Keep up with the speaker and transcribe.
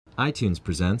iTunes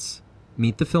presents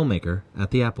Meet the Filmmaker at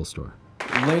the Apple Store.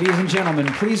 Ladies and gentlemen,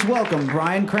 please welcome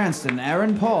Bryan Cranston,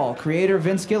 Aaron Paul, creator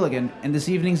Vince Gilligan, and this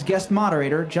evening's guest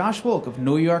moderator, Josh Wolk of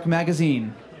New York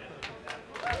Magazine.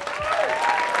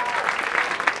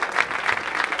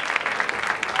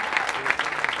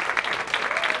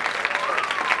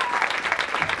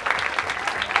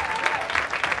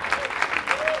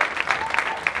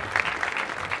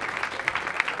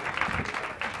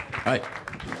 Hi.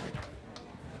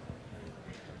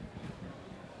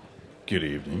 Good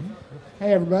evening.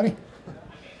 Hey, everybody.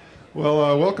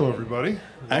 Well, welcome, everybody.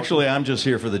 Actually, I'm just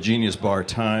here for the Genius Bar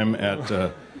time at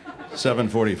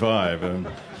 7:45.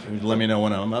 Let me know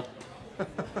when I'm up.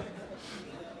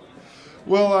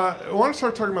 Well, I want to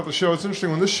start talking about the show. It's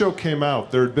interesting, when this show came out,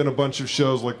 there had been a bunch of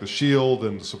shows like The Shield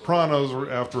and The Sopranos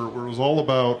where it was all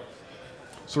about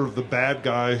sort of the bad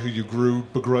guy who you grew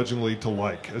begrudgingly to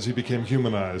like as he became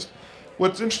humanized.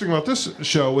 What's interesting about this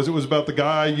show was it was about the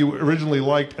guy you originally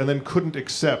liked and then couldn't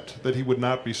accept that he would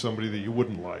not be somebody that you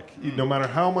wouldn't like. No matter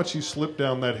how much he slipped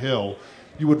down that hill,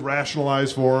 you would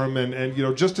rationalize for him, and you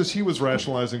know, just as he was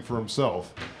rationalizing for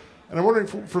himself. And I'm wondering,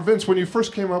 for Vince, when you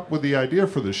first came up with the idea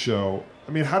for this show,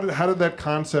 I mean, how did that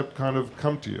concept kind of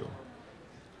come to you?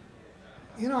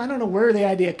 You know, I don't know where the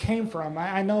idea came from.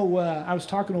 I know I was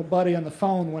talking to a buddy on the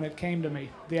phone when it came to me.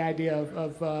 The idea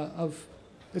of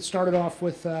it started off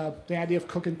with the idea of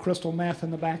cooking crystal meth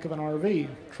in the back of an RV,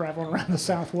 traveling around the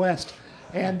Southwest.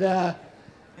 And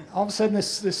all of a sudden,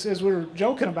 this as we were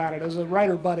joking about it, as a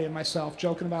writer buddy and myself,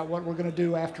 joking about what we're going to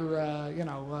do after,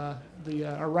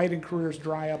 our writing careers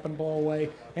dry up and blow away.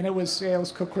 And it was, yeah,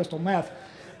 let's cook crystal meth.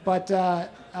 But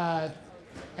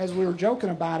as we were joking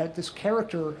about it, this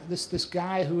character, this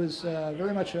guy who is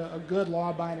very much a good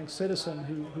law-abiding citizen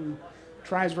who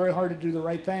tries very hard to do the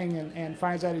right thing and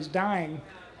finds out he's dying,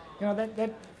 you know,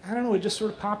 that I don't know, it just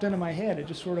sort of popped into my head. It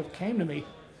just sort of came to me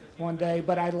one day.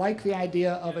 But I like the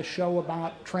idea of a show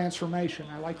about transformation.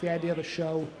 I like the idea of a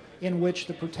show in which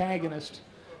the protagonist,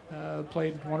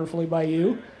 played wonderfully by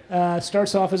you,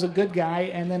 starts off as a good guy,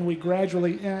 and then we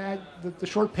gradually, the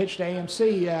short pitch to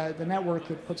AMC, the network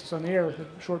that puts us on the air, the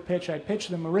short pitch I pitched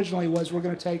them originally was, we're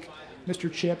going to take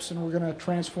Mr. Chips and we're going to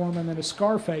transform him into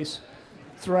Scarface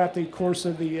throughout the course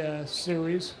of the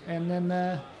series, and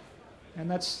then and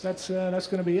that's going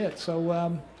to be it. So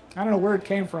I don't know where it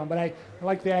came from, but I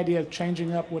like the idea of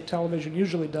changing up what television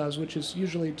usually does, which is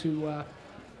usually to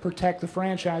protect the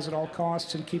franchise at all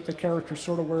costs and keep the characters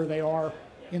sort of where they are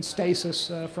in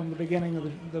stasis from the beginning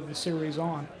of the series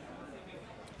on.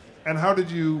 And how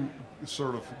did you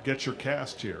sort of get your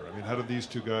cast here? I mean, how did these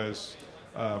two guys,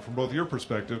 from both your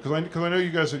perspective, because I know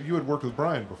you had worked with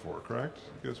Bryan before, correct?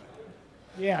 You guys...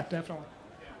 Yeah, definitely.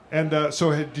 And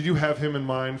so did you have him in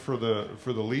mind for the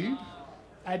lead?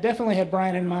 I definitely had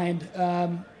Bryan in mind.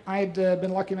 I had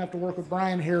been lucky enough to work with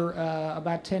Bryan here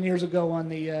about 10 years ago on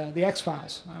the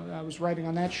X-Files. I was writing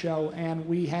on that show, and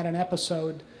we had an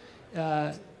episode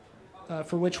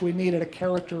for which we needed a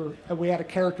character. We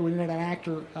needed an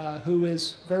actor who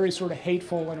is very sort of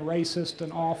hateful and racist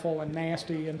and awful and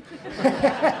nasty and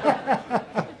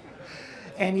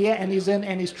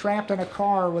and he's trapped in a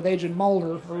car with Agent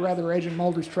Mulder, or rather, Agent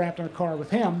Mulder's trapped in a car with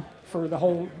him for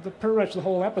pretty much the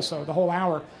whole episode, the whole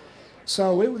hour.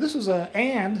 So this was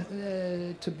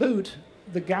to boot,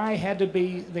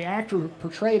 the actor who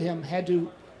portrayed him had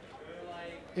to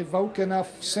evoke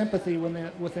enough sympathy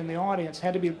within the audience,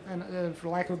 had to be, for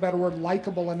lack of a better word,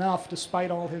 likable enough,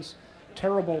 despite all his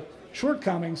terrible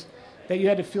shortcomings, that you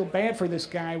had to feel bad for this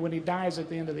guy when he dies at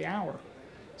the end of the hour.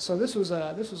 So this was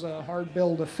a hard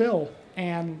bill to fill,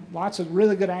 and lots of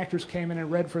really good actors came in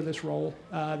and read for this role,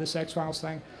 this X-Files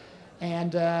thing.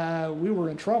 And we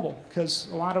were in trouble because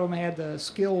a lot of them had the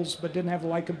skills but didn't have the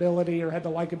likability, or had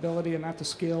the likability and not the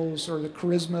skills or the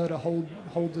charisma to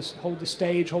hold the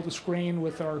stage, hold the screen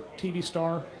with our TV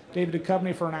star, David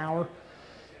Duchovny, for an hour.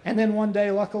 And then one day,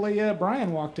 luckily,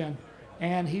 Bryan walked in,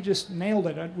 and he just nailed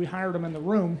it. We hired him in the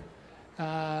room.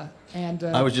 I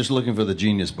was just looking for the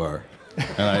Genius Bar,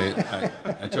 and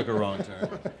I took a wrong turn.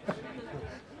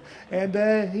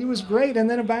 And he was great. And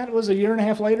then it was a year and a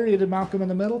half later, he did Malcolm in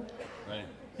the Middle. Right.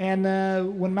 And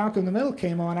when Malcolm in the Middle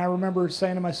came on, I remember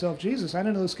saying to myself, Jesus, I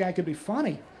didn't know this guy could be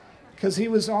funny.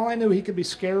 Because all I knew, he could be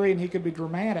scary and he could be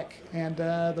dramatic. And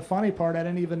the funny part, I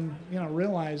didn't even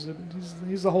realize that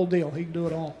he's the whole deal. He can do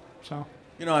it all. So.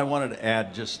 You know, I wanted to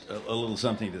add just a little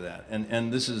something to that.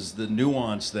 And this is the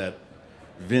nuance that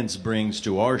Vince brings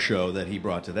to our show that he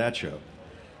brought to that show.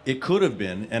 It could have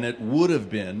been, and it would have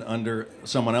been under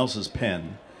someone else's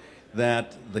pen,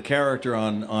 that the character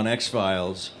on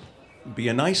X-Files be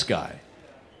a nice guy.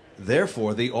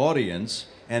 Therefore, the audience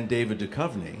and David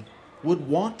Duchovny would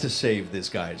want to save this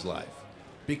guy's life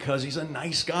because he's a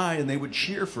nice guy and they would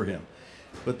cheer for him.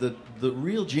 But the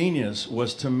real genius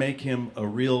was to make him a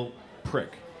real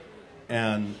prick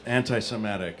and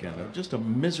anti-Semitic and just a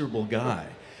miserable guy.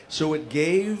 So it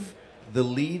gave the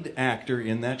lead actor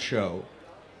in that show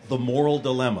the moral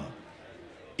dilemma.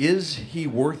 Is he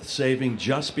worth saving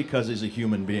just because he's a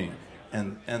human being?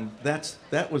 And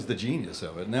that was the genius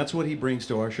of it. And that's what he brings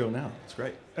to our show now. It's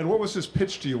great. And what was his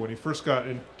pitch to you when he first got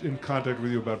in contact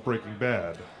with you about Breaking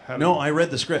Bad? I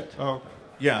read the script. Oh.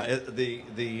 Yeah,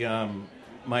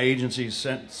 my agency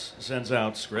sends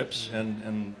out scripts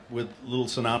and with little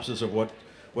synopsis of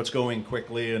what's going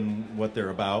quickly and what they're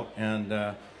about.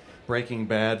 And Breaking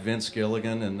Bad, Vince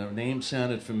Gilligan, and the name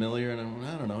sounded familiar. And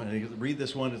I don't know. And he goes, read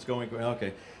this one. It's going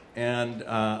okay. And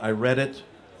I read it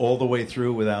all the way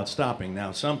through without stopping.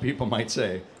 Now, some people might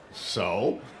say,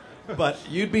 so? But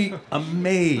you'd be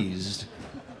amazed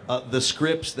the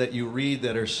scripts that you read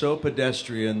that are so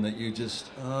pedestrian that you just,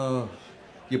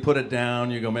 you put it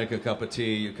down, you go make a cup of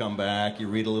tea, you come back, you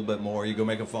read a little bit more, you go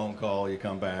make a phone call, you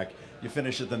come back, you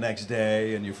finish it the next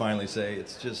day, and you finally say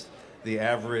it's just the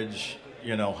average,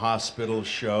 hospital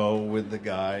show with the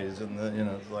guys, and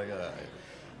it's like,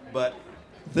 but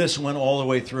this went all the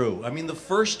way through. I mean, the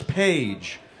first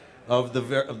page of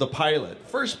the pilot,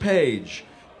 first page,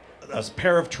 a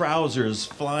pair of trousers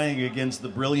flying against the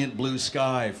brilliant blue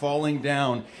sky, falling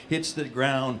down, hits the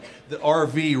ground. The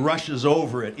RV rushes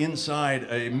over it. Inside,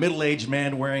 a middle-aged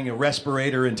man wearing a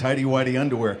respirator and tighty-whitey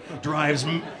underwear drives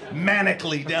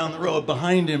manically down the road.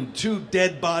 Behind him, two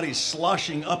dead bodies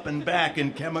sloshing up and back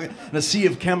in a sea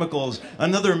of chemicals.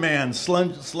 Another man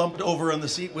slumped over on the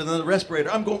seat with a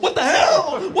respirator. I'm going, what the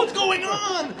hell? What's going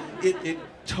on? It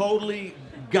totally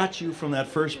got you from that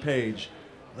first page.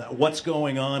 What's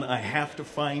going on? I have to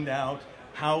find out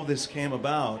how this came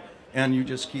about, and you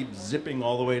just keep zipping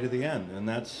all the way to the end, and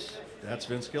that's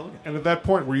Vince Gilligan. And at that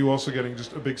point, were you also getting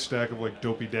just a big stack of like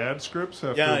Dopey Dad scripts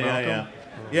after Malcolm?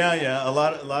 Yeah. A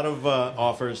lot of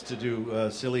offers to do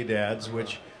silly dads,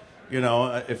 which,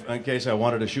 if in case I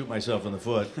wanted to shoot myself in the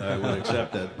foot, I would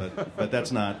accept it. But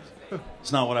it's not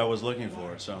what I was looking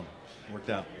for. So it worked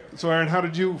out. So, Aaron, how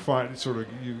did you find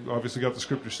you obviously got the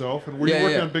script yourself, and were you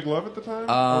working on Big Love at the time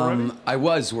already? I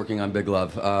was working on Big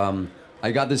Love.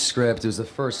 I got this script. It was the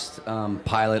first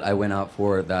pilot I went out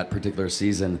for that particular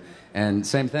season. And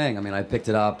same thing. I mean, I picked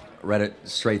it up, read it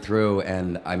straight through,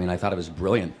 and I mean, I thought it was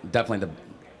brilliant. Definitely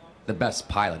the best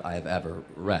pilot I have ever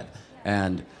read.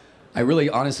 And I really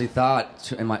honestly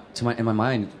thought in my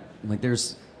mind, like,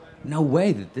 there's no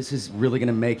way that this is really going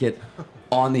to make it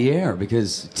on the air,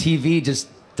 because TV just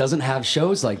doesn't have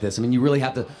shows like this. I mean, you really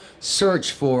have to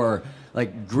search for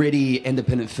like gritty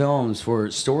independent films for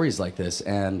stories like this.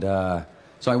 And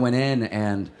so I went in,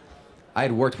 and I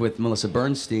had worked with Melissa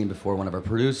Bernstein before, one of our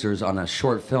producers, on a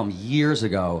short film years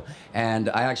ago. And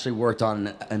I actually worked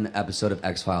on an episode of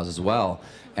X-Files as well.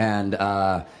 And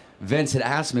Vince had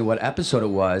asked me what episode it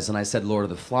was, and I said Lord of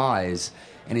the Flies.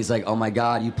 And he's like, "Oh my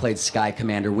God, you played Sky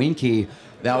Commander Winky."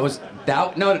 He goes,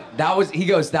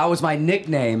 "That was my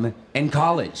nickname in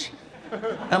college."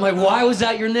 And I'm like, "Why was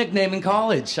that your nickname in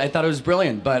college?" I thought it was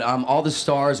brilliant, but all the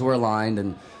stars were aligned,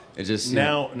 and it just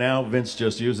now Vince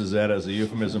just uses that as a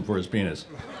euphemism for his penis.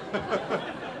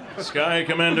 Sky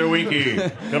Commander Winky,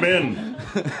 come in.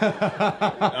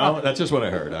 Oh, that's just what I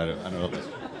heard. I don't know if that's...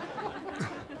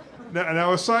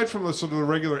 Now, aside from the sort of the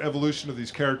regular evolution of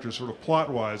these characters, sort of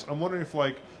plot-wise, I'm wondering if,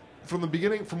 like, from the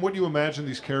beginning, from what you imagine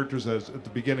these characters as at the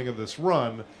beginning of this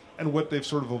run, and what they've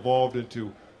sort of evolved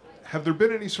into, have there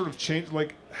been any sort of change?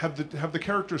 Like, have the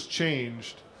characters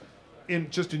changed in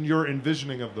your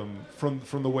envisioning of them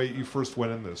from the way you first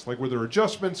went in this? Like, were there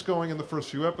adjustments going in the first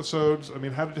few episodes? I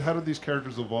mean, how did these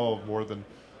characters evolve more than?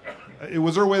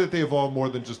 Was there a way that they evolved more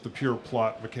than just the pure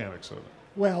plot mechanics of it?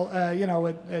 Well,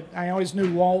 I always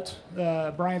knew Walt,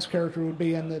 Brian's character, would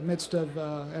be in the midst of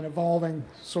an evolving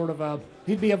sort of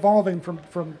he'd be evolving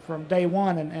from day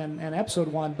one and episode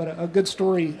one. But a good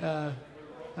story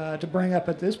to bring up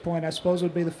at this point, I suppose,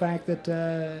 would be the fact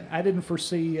that I didn't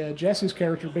foresee Jesse's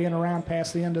character being around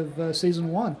past the end of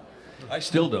season one. I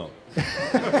still don't.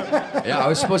 Yeah, I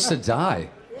was supposed to die.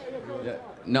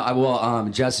 No,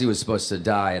 Jesse was supposed to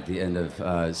die at the end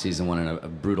of season one in a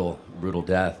brutal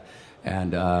death.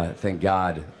 And thank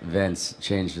God Vince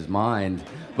changed his mind.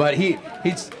 But he's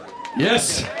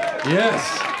yes,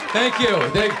 thank you.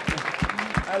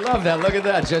 I love that. Look at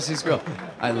that, Jesse's girl.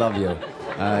 I love you.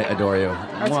 I adore you.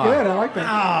 That's good. I like that.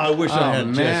 I wish I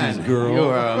had Jesse's girl. You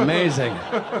are amazing.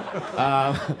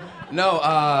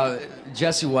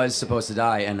 Jesse was supposed to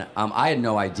die, and I had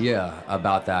no idea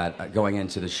about that going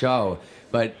into the show.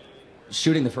 But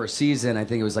shooting the first season, I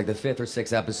think it was like the 5th or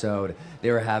 6th episode,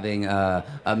 they were having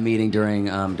a meeting during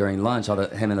lunch,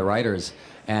 him and the writers,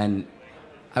 and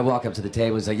I walk up to the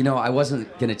table and say, I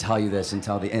wasn't going to tell you this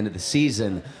until the end of the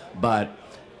season, but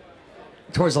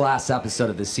towards the last episode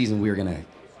of this season, we were going to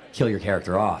kill your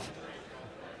character off.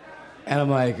 And I'm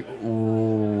like,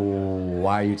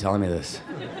 why are you telling me this?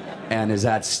 And is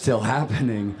that still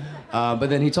happening? But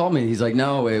then he told me, he's like,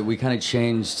 no, we kind of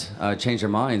changed our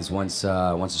minds once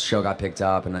the show got picked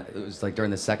up, and it was like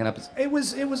during the 2nd episode. It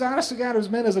was honest to God, it was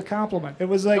meant as a compliment. It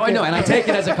was like, I know, and I take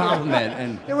it as a compliment.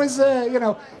 And it was,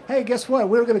 hey, guess what?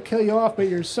 We were going to kill you off, but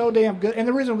you're so damn good. And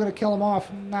the reason we're going to kill him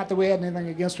off, not that we had anything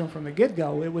against him from the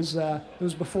get-go. It was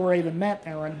before I even met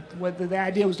Aaron. The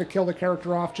idea was to kill the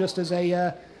character off just as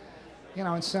a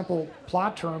in simple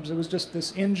plot terms, it was just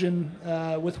this engine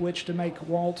with which to make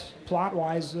Walt,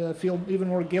 plot-wise, feel even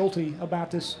more guilty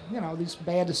about this, these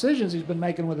bad decisions he's been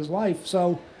making with his life.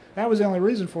 So that was the only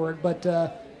reason for it. But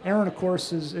Aaron, of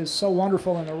course, is so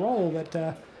wonderful in the role that,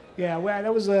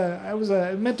 that was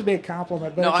it meant to be a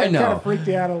compliment. But it kind of freaked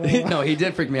you out a little. No, he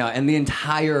did freak me out. And the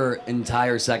entire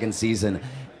 2nd season,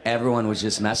 everyone was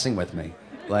just messing with me.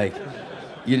 Like,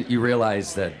 you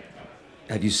realize that,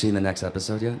 have you seen the next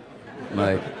episode yet? I'm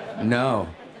like, no.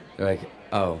 They're like,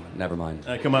 oh, never mind.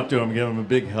 I come up to him, give him a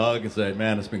big hug, and say,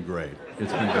 man, it's been great.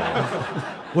 It's been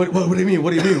great. What do you mean?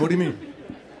 What do you mean? What do you mean?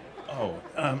 Oh,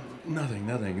 nothing.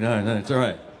 No, it's all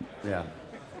right. Yeah.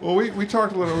 Well, we were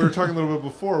talking a little bit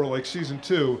before, like season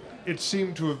 2, it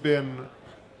seemed to have been,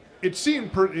 it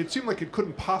seemed like it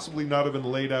couldn't possibly not have been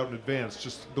laid out in advance,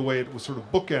 just the way it was sort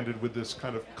of bookended with this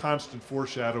kind of constant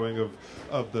foreshadowing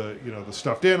of the, the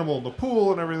stuffed animal in the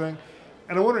pool and everything.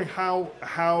 And I'm wondering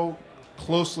how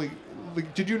closely,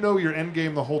 did you know your end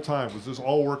game the whole time? Was this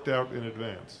all worked out in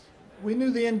advance? We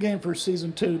knew the end game for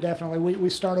season 2, definitely. We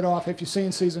started off, if you've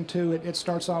seen season 2, it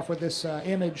starts off with this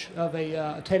image of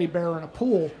a teddy bear in a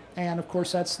pool. And, of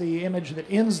course, that's the image that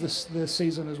ends this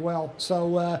season as well.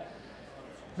 So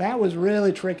that was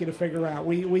really tricky to figure out.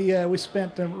 We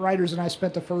spent, the writers and I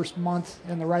spent the first month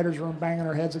in the writer's room banging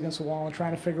our heads against the wall and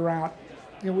trying to figure out.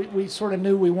 We sort of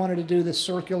knew we wanted to do this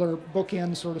circular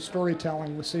bookend sort of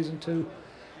storytelling with season 2,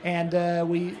 and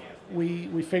we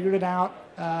figured it out,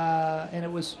 and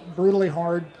it was brutally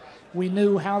hard. We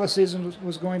knew how the season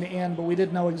was going to end, but we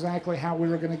didn't know exactly how we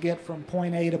were going to get from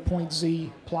point A to point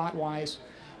Z plot-wise,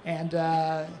 and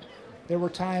there were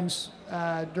times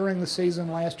during the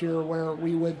season last year where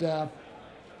we'd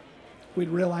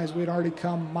realize we'd already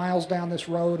come miles down this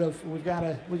road of we got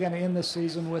to end this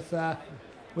season with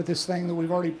this thing that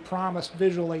we've already promised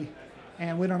visually,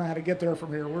 and we don't know how to get there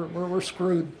from here. We're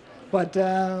screwed. But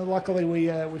luckily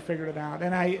we figured it out.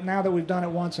 And now that we've done it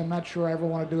once, I'm not sure I ever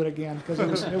want to do it again because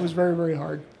it was very, very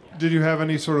hard. Did you have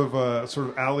any sort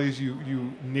of alleys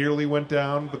you nearly went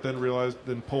down, but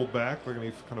then pulled back, like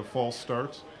any kind of false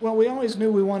starts? Well, we always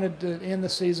knew we wanted to end the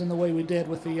season the way we did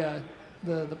with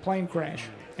the plane crash,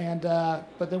 and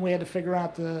but then we had to figure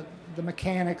out the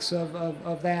mechanics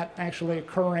of that actually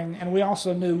occurring, and we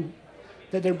also knew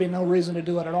that there'd be no reason to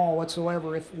do it at all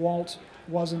whatsoever if Walt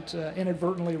wasn't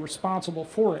inadvertently responsible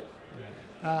for it.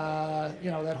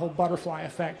 That whole butterfly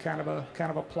effect kind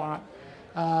of a plot.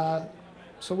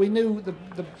 So we knew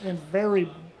in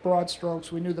very broad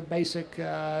strokes, we knew the basic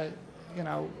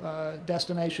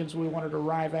destinations we wanted to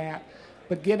arrive at.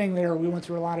 But getting there, we went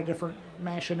through a lot of different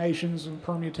machinations and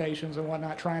permutations and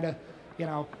whatnot, trying to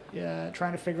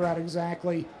figure out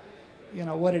exactly,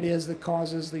 what it is that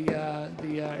causes the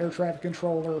air traffic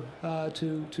controller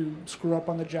to screw up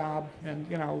on the job, and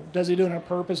does he do it on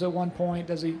purpose at one point?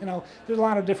 Does he? There's a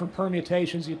lot of different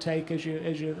permutations you take as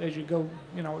you go,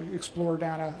 explore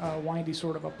down a windy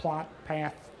sort of a plot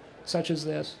path such as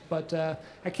this. But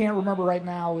I can't remember right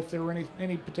now if there were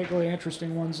any particularly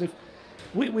interesting ones. If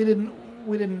we didn't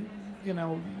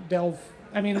delve.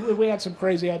 I mean, we had some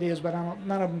crazy ideas, but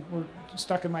none of them were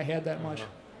stuck in my head that much.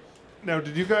 Now,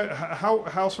 did you guys?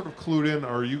 How sort of clued in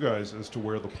are you guys as to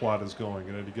where the plot is going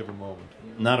at any given moment?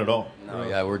 Not at all. No,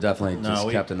 yeah, we're definitely just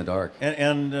kept in the dark.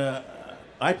 And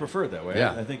I prefer it that way.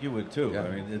 Yeah. I think you would too. Yeah. I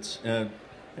mean, it's.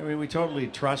 We totally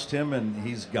trust him, and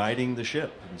he's guiding the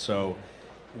ship. And so,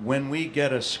 when we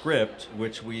get a script,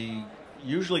 which we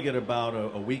usually get about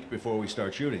a week before we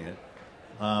start shooting it,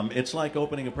 it's like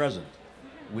opening a present.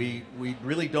 We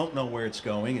really don't know where it's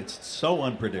going. It's so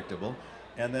unpredictable.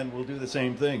 And then we'll do the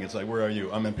same thing. It's like, where are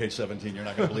you? I'm on page 17. You're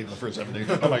not going to believe the first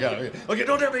 17. Oh my God. Okay,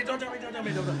 don't tell me.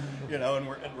 And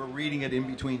we're reading it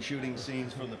in between shooting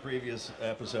scenes from the previous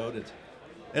episode.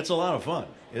 It's a lot of fun.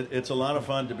 It's a lot of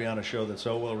fun to be on a show that's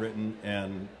so well written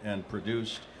and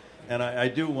produced. And I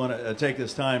do want to take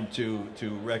this time to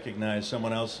recognize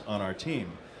someone else on our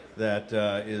team that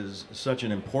is such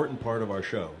an important part of our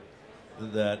show,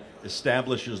 that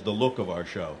establishes the look of our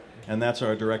show. And that's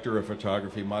our director of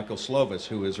photography, Michael Slovis,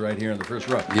 who is right here in the first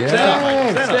row. Yeah.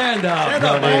 Stand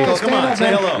up, Michael. Come on,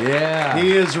 say hello. Yeah.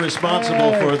 He is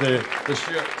responsible for the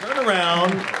show. Turn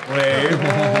around, wave. There you go.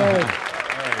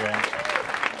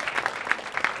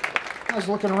 I was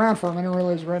looking around for him. I didn't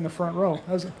realize he was right in the front row.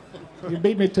 You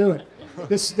beat me to it.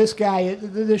 This guy,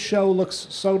 this show looks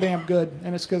so damn good,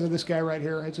 and it's because of this guy right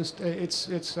here.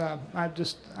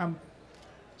 I'm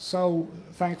so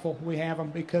thankful we have him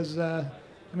because the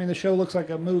show looks like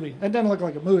a movie. It doesn't look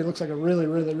like a movie. It looks like a really,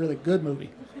 really, really good movie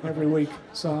every week.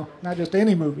 So not just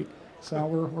any movie. So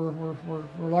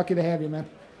we're lucky to have you, man.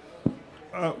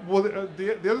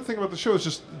 The other thing about the show is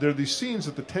just there are these scenes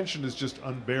that the tension is just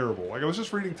unbearable. Like I was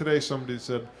just reading today, somebody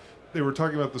said they were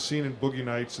talking about the scene in Boogie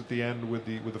Nights at the end with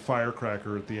the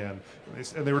firecracker at the end,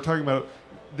 and they were talking about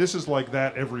this is like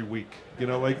that every week.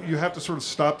 Like you have to sort of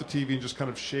stop the TV and just kind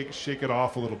of shake it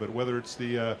off a little bit. Whether it's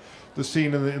the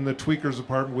scene in the tweaker's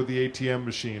apartment with the ATM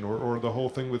machine, or the whole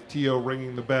thing with T.O.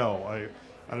 ringing the bell.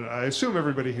 I assume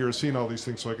everybody here has seen all these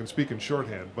things, so I can speak in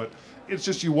shorthand. But it's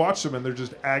just you watch them and they're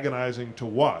just agonizing to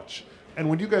watch. And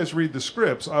when you guys read the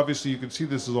scripts, obviously you can see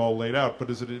this is all laid out. But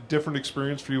is it a different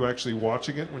experience for you actually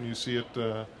watching it when you see it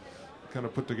kind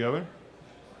of put together?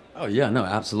 Oh yeah, no,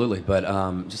 absolutely. But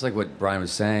just like what Brian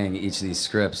was saying, each of these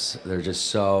scripts, they're just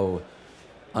so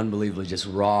unbelievably just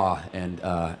raw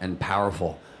and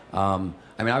powerful. I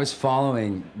was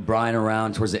following Brian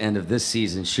around towards the end of this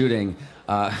season shooting.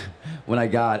 When I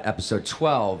got episode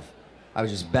 12, I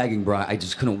was just begging Brian. I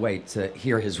just couldn't wait to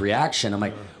hear his reaction. I'm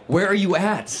like, where are you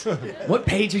at? What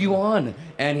page are you on?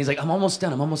 And he's like, I'm almost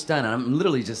done. And I'm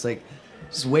literally just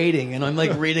waiting, and I'm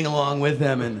like reading along with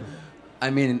him. And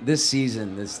this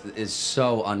season, this is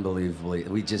so unbelievably.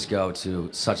 We just go to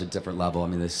such a different level.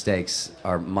 The stakes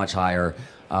are much higher,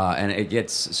 and it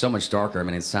gets so much darker.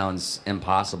 It sounds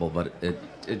impossible, but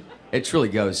it truly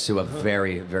goes to a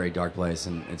very, very dark place,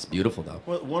 and it's beautiful, though.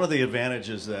 Well, one of the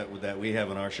advantages that we have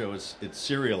in our show is it's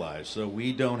serialized, so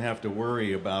we don't have to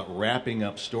worry about wrapping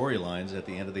up storylines at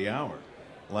the end of the hour,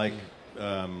 like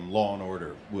Law and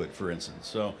Order would, for instance.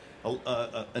 So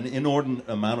an inordinate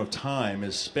amount of time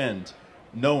is spent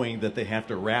knowing that they have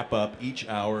to wrap up each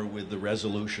hour with the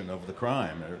resolution of the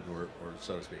crime, or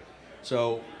so to speak.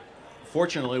 So,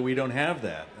 fortunately, we don't have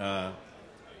that.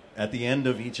 At the end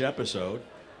of each episode,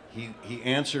 he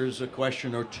answers a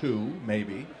question or two,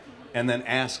 maybe, and then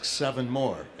asks 7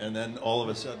 more, and then all of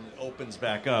a sudden it opens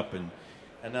back up, and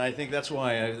I think that's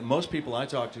why most people I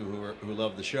talk to who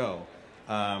love the show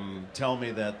tell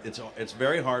me that it's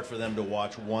very hard for them to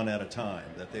watch one at a time.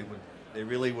 That they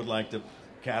really would like to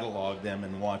catalog them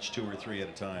and watch 2 or 3 at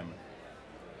a time.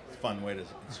 It's a fun way to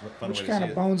Which kind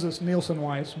of bones us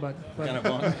Nielsen-wise, but. Kind of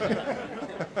bones.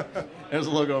 There's a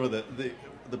look over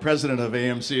the president of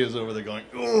AMC is over there going,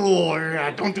 oh, yeah,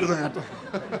 don't do that.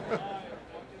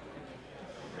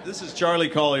 This is Charlie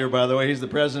Collier, by the way. He's the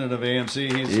president of AMC.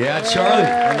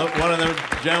 Charlie. One of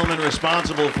the gentlemen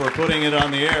responsible for putting it on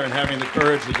the air and having the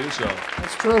courage to do so.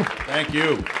 That's true. Thank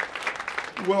you.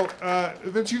 Well,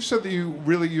 Vince, you've said that you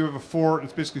have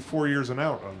it's basically 4 years and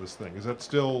out on this thing. Is that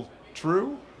still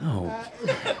true? No.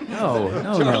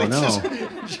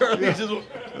 Charlie just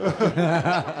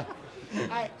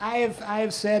I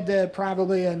have said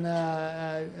probably in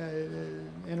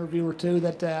interview or two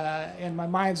that in my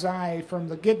mind's eye from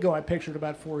the get-go I pictured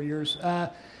about 4 years.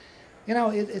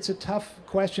 It's a tough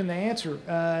question to answer.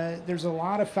 There's a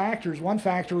lot of factors. One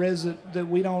factor is that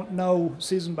we don't know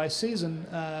season by season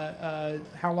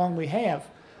how long we have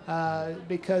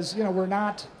because we're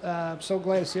not so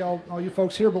glad to see all you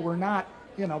folks here, but we're not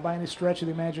by any stretch of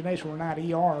the imagination. We're not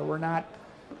ER. We're not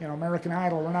American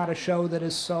Idol. We're not a show that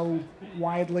is so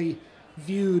widely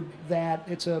viewed that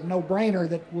it's a no-brainer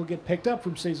that will get picked up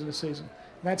from season to season.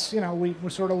 That's, we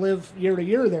sort of live year to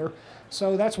year there.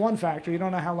 So that's one factor. You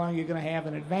don't know how long you're going to have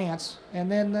in advance.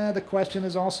 And then the question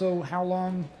is also how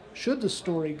long should the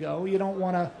story go? You don't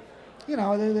want to,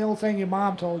 the old thing your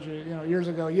mom told you, years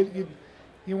ago, you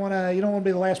don't want to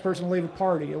be the last person to leave a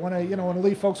party. You want to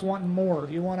leave folks wanting more.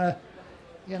 You want to,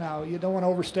 you don't want to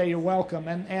overstay your welcome.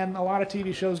 And a lot of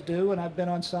TV shows do, and I've been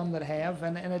on some that have,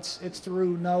 and it's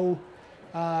through no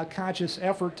conscious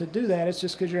effort to do that. It's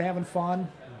just because you're having fun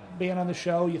being on the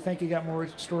show. You think you got more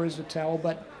stories to tell,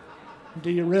 but do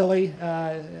you really?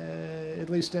 At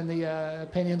least in the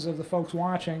opinions of the folks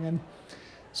watching, and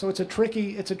so it's a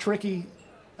tricky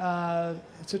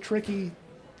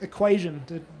equation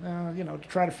to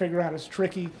try to figure out. It's a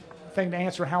tricky thing to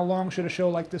answer. How long should a show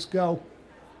like this go?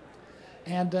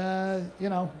 And you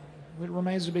know, it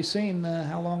remains to be seen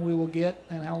how long we will get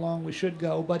and how long we should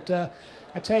go. But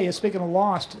I tell you, speaking of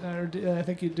Lost, I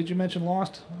think did you mention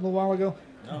Lost a little while ago?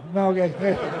 No. Okay.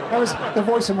 That was the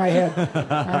voice in my head.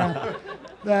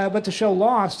 But the show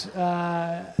Lost,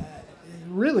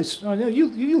 really,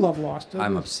 you love Lost.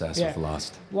 I'm obsessed with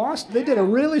Lost. Lost, they did a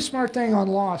really smart thing on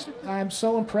Lost. I'm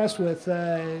so impressed with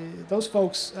those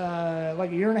folks.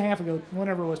 Like a year and a half ago,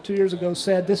 whenever it was, 2 years ago,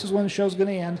 said this is when the show's going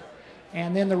to end,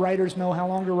 and then the writers know how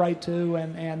long to write to,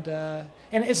 and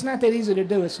it's not that easy to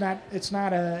do. It's not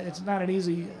an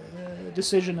easy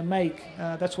decision to make.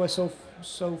 That's why so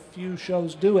few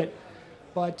shows do it.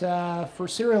 But for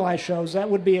serialized shows, that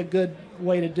would be a good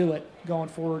way to do it going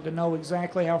forward, to know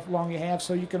exactly how long you have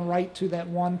so you can write to that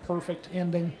one perfect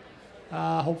ending,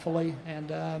 hopefully.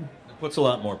 And It puts a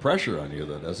lot more pressure on you,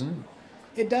 though, doesn't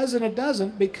it? It does and it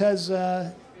doesn't, because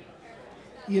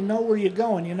you know where you're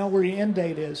going. You know where your end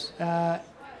date is.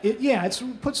 It's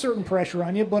put certain pressure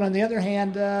on you, but on the other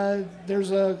hand,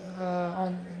 there's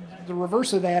on the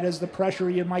reverse of that is the pressure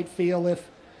you might feel if,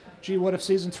 gee, what if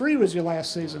season 3 was your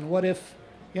last season? What if,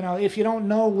 if you don't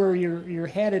know where you're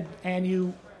headed and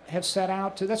you have set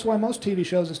out to, that's why most TV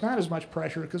shows, it's not as much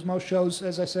pressure, because most shows,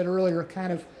 as I said earlier, are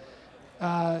kind of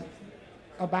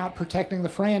about protecting the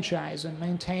franchise and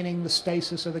maintaining the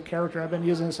stasis of the character. I've been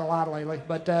using this a lot lately,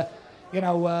 but,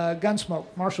 Gunsmoke,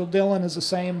 Marshall Dillon is the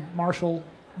same Marshall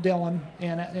Dillon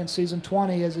in season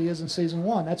 20 as he is in season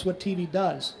 1. That's what TV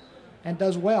does, and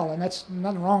does well, and that's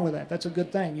nothing wrong with that. That's a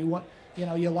good thing.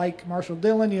 You like Marshall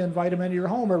Dillon, you invite him into your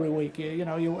home every week.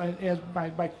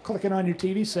 By clicking on your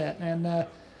TV set. And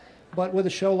but with a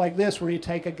show like this, where you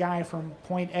take a guy from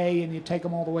point A and you take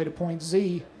him all the way to point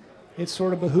Z, it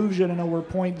sort of behooves you to know where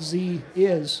point Z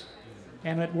is,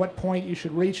 and at what point you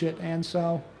should reach it. And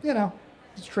so,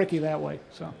 it's tricky that way.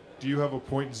 So. Do you have a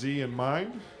point Z in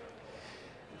mind?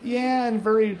 Yeah, in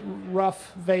very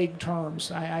rough, vague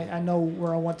terms. I know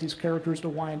where I want these characters to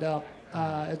wind up.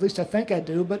 At least I think I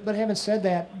do. But having said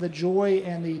that, the joy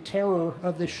and the terror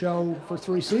of this show for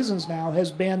 3 seasons now has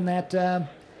been that,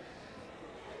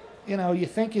 you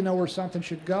think you know where something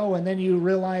should go, and then you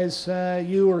realize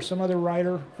you or some other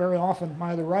writer, very often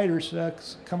my other writers,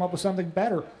 come up with something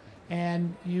better.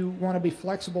 And you want to be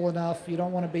flexible enough. You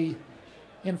don't want to be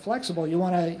inflexible. You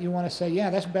want to say, yeah,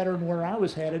 that's better than where I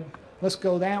was headed. Let's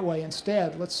go that way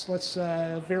instead. Let's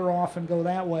veer off and go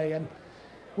that way. And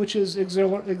which is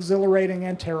exhilarating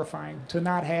and terrifying, to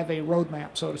not have a roadmap,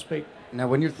 so to speak. Now,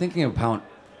 when you're thinking about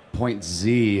point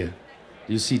Z, do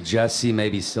you see Jesse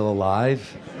maybe still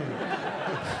alive?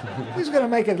 He's going to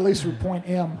make it at least through point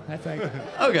M, I think.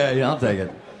 Okay, yeah, I'll take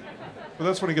it. But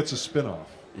that's when he gets a spin-off.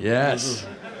 Yes.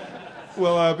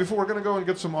 Well, before we're going to go and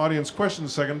get some audience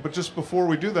questions in a second, but just before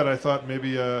we do that, I thought maybe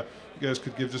you guys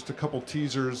could give just a couple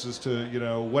teasers as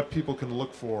to, what people can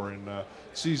look for in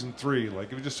season 3.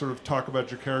 Like, if you just sort of talk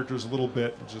about your characters a little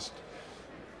bit and just...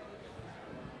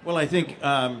 Well, I think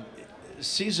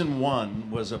season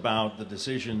 1 was about the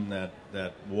decision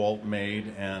that Walt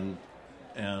made and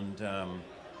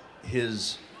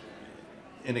his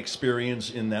inexperience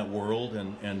in that world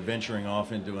and venturing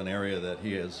off into an area that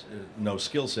he has no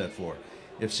skill set for.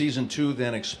 If season 2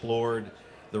 then explored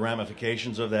the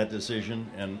ramifications of that decision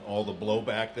and all the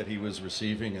blowback that he was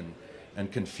receiving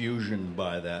and confusion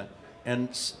by that.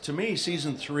 And to me,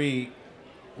 season 3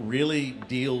 really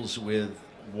deals with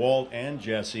Walt and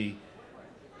Jesse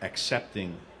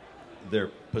accepting their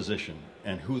position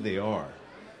and who they are.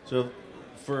 So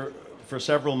for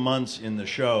several months in the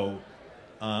show,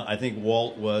 I think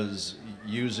Walt was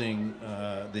using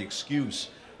the excuse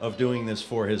of doing this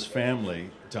for his family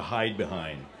to hide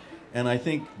behind. And I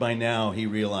think by now he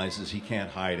realizes he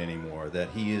can't hide anymore,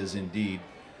 that he is indeed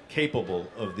capable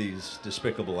of these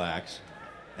despicable acts,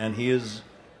 and he is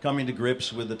coming to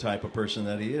grips with the type of person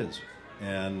that he is.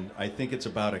 And I think it's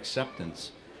about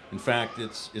acceptance. In fact,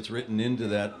 it's written into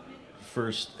that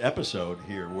first episode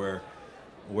here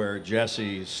where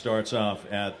Jesse starts off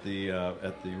at the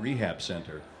rehab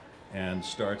center and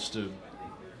starts to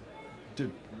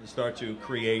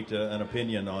create an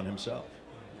opinion on himself.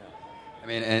 I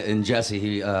mean, in Jesse,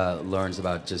 he learns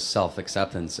about just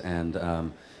self-acceptance and,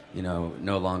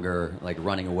 no longer like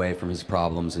running away from his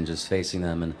problems and just facing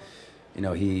them. And,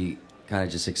 he kind of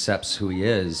just accepts who he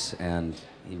is, and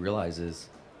he realizes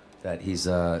that he's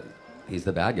the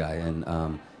bad guy,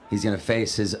 and he's going to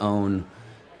face his own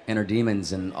inner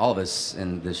demons, and all of us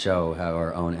in the show have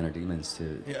our own inner demons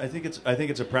too. Yeah, I think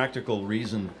it's a practical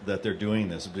reason that they're doing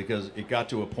this, because it got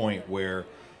to a point where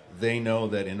they know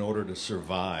that in order to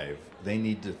survive, they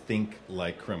need to think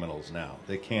like criminals now.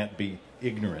 They can't be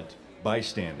ignorant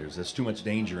bystanders. There's too much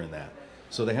danger in that.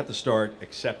 So they have to start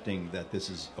accepting that this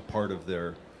is a part of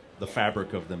the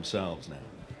fabric of themselves now.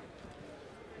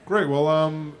 Great.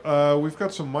 Well, we've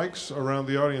got some mics around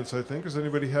the audience, I think. Does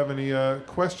anybody have any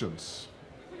questions?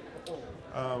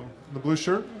 The blue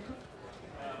shirt?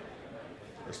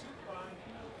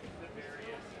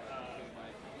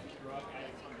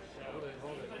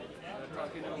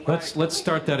 Let's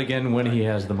start that again when he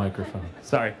has the microphone.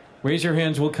 Sorry. Raise your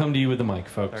hands. We'll come to you with the mic,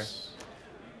 folks.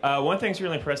 One thing that's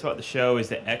really impressed about the show is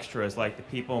the extras, like the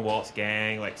people in Walt's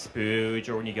gang, like Spooge,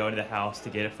 or when you go into the house to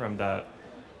get it from the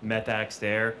meth addicts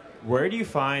there. Where do you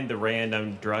find the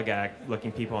random drug addict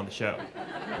looking people on the show?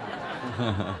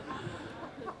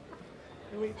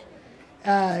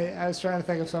 I was trying to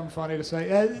think of something funny to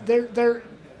say.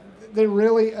 They're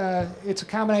really, it's a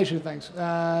combination of things.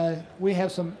 We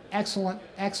have some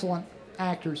excellent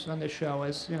actors on this show,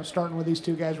 as you know, starting with these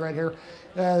two guys right here.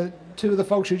 Two of the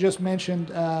folks you just mentioned,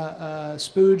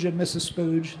 Spooge and Mrs.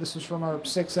 Spooge. This is from our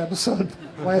 6th episode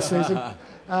last season.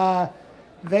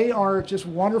 They are just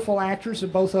wonderful actors,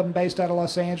 both of them based out of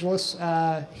Los Angeles.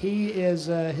 He is,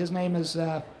 his name is,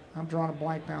 I'm drawing a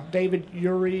blank now, David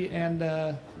Uri,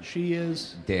 and she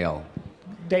is... Dale.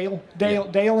 Dale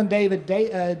and David.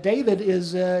 David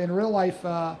is, in real life,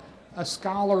 a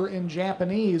scholar in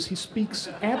Japanese. He speaks,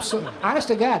 honest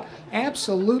to God,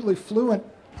 absolutely fluent,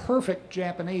 perfect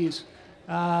Japanese.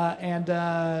 And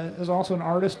is also an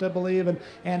artist, I believe.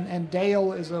 And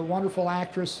Dale is a wonderful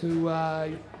actress who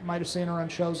you might have seen her on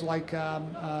shows like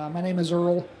My Name is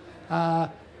Earl.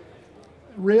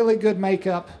 Really good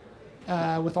makeup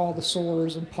with all the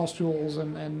sores and pustules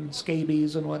and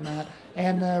scabies and whatnot.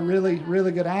 And really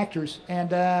good actors. And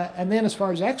then as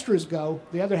far as extras go,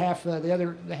 the other half of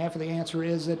the answer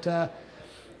is that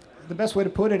the best way to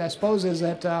put it, I suppose, is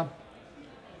that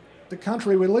the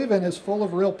country we live in is full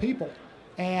of real people.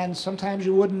 And sometimes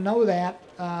you wouldn't know that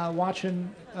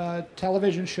watching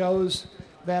television shows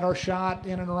that are shot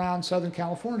in and around Southern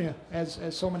California, as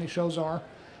so many shows are,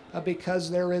 because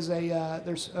there is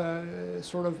there's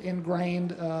sort of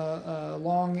ingrained,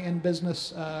 long in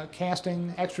business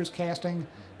extras casting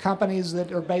companies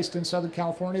that are based in Southern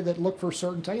California that look for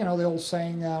certain, the old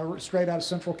saying, straight out of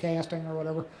Central Casting or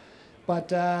whatever.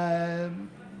 But a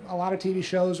lot of TV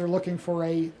shows are looking for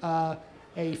a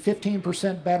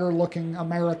 15% better looking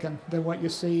American than what you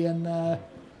see in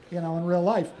in real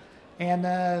life.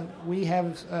 And we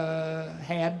have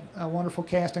had a wonderful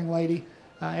casting lady,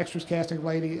 extras casting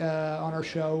lady on our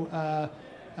show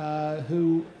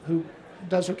who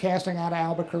does her casting out of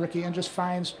Albuquerque and just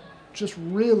finds just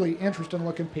really interesting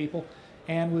looking people,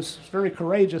 and was very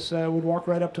courageous. Would walk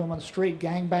right up to them on the street,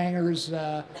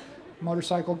 gangbangers,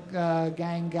 motorcycle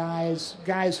gang guys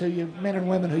men and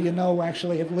women who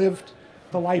actually have lived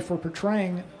the life we're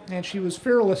portraying, and she was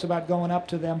fearless about going up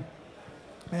to them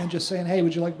and just saying, "Hey,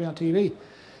 would you like to be on TV?"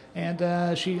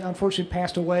 And she unfortunately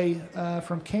passed away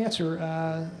from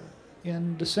cancer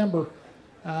in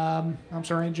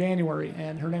January.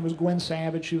 And her name was Gwen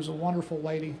Savage. She was a wonderful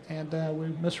lady, and we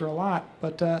miss her a lot.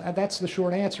 But that's the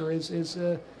short answer: is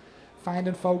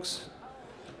finding folks,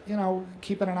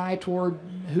 keeping an eye toward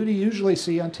who do you usually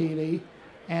see on TV.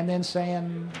 And then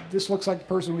saying, this looks like the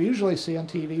person we usually see on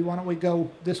TV, why don't we go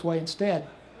this way instead?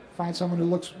 Find someone who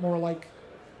looks more like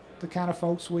the kind of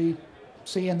folks we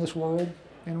see in this world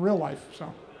in real life.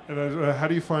 So. And how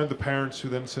do you find the parents who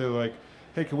then say, like,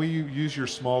 hey, can we use your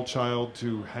small child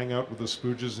to hang out with the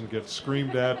Spooges and get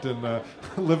screamed at and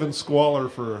live in squalor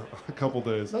for a couple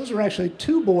days? Those are actually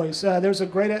two boys. There's a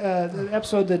great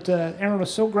episode that Aaron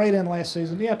was so great in last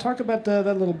season. Yeah, talk about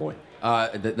that little boy.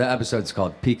 The episode's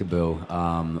called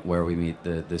Peekaboo, where we meet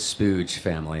the Spooge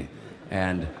family.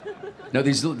 And no,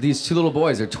 these two little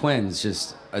boys are twins,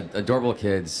 just adorable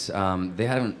kids. They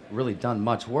haven't really done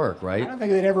much work, right? I don't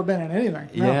think they'd ever been in anything.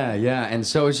 No. Yeah. And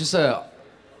so it's just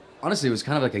honestly, it was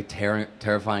kind of like a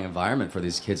terrifying environment for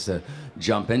these kids to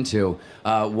jump into.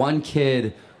 One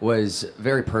kid was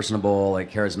very personable, like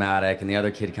charismatic, and the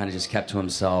other kid kind of just kept to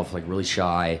himself, like really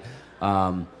shy.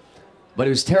 But it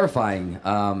was terrifying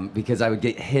because I would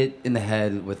get hit in the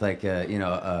head with like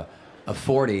a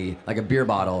 40, like a beer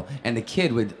bottle, and the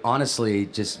kid would honestly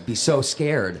just be so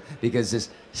scared because this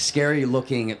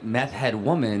scary-looking meth head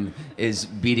woman is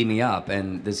beating me up,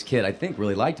 and this kid I think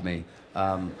really liked me.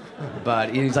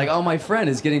 But he's like, "Oh, my friend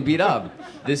is getting beat up.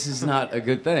 This is not a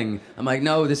good thing." I'm like,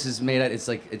 "No, this is made out. It's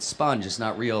like it's sponge. It's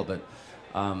not real." But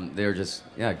they're just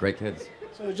great kids.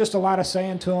 So just a lot of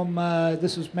saying to them,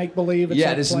 this is make-believe.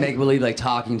 This is make-believe, like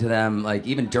talking to them, like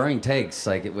even during takes,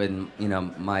 like when,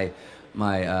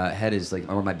 my head is like,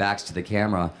 or my back's to the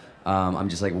camera, I'm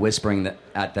just like whispering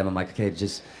at them. I'm like, okay,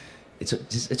 just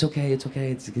it's okay, it's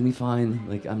gonna be fine.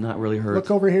 Like, I'm not really hurt. Look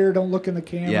over here. Don't look in the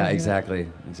camera. Yeah, exactly.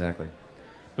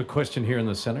 A question here in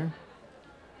the center.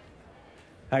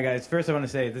 Hi guys. First, I want to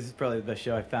say this is probably the best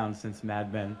show I've found since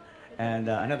Mad Men, and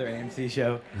another AMC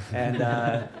show. And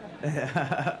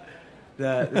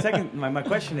the second, my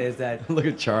question is that Look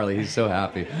at Charlie. He's so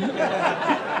happy.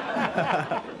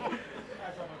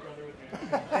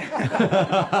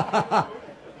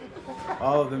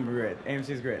 all of them are great. AMC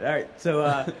is great. All right,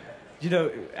 so you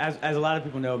know, as a lot of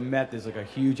people know, meth is like a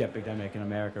huge epidemic in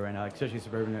America right now, like especially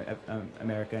suburban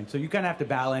America. And so you kind of have to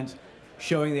balance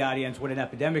showing the audience what an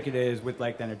epidemic it is with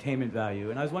like the entertainment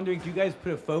value. And I was wondering, do you guys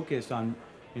put a focus on,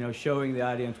 you know, showing the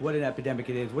audience what an epidemic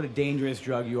it is, what a dangerous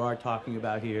drug you are talking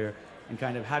about here, and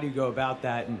kind of how do you go about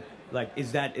that? And like,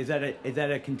 is that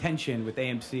a contention with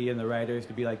AMC and the writers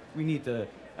to be like, we need to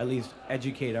at least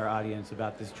educate our audience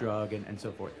about this drug and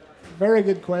so forth? Very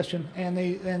good question. And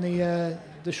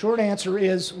the short answer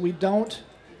is we don't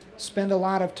spend a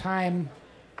lot of time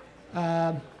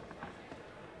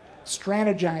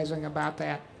strategizing about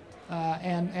that,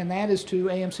 and that is to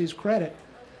AMC's credit.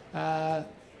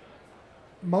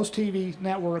 Most TV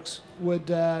networks would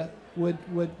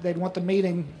they'd want the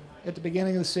meeting at the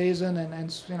beginning of the season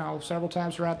and you know, several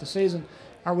times throughout the season.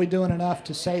 Are we doing enough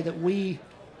to say that we,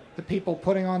 the people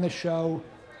putting on the show,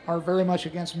 are very much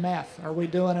against meth? Are we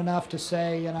doing enough to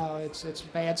say, you know, it's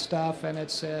bad stuff and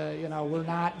it's you know, we're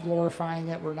not glorifying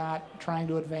it, we're not trying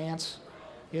to advance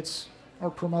its or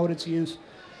promote its use?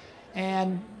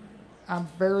 And I'm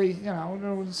very, you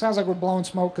know, it sounds like we're blowing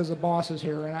smoke because the boss is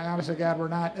here, and honestly, God, we're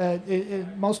not.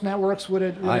 Most networks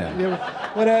would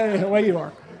way you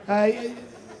are.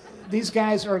 These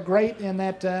guys are great in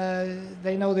that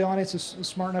they know the audience is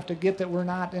smart enough to get that we're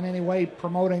not in any way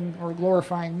promoting or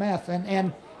glorifying meth,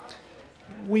 and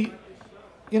we,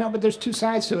 you know, but there's two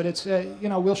sides to it. It's you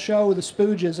know, we'll show the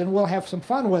spooges and we'll have some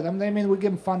fun with them. I mean, we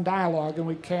give them fun dialogue and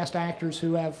we cast actors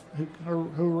who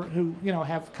you know,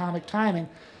 have comic timing.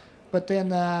 But then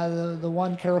the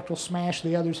one character will smash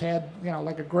the other's head, you know,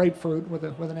 like a grapefruit with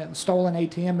a stolen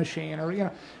ATM machine, or you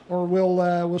know, or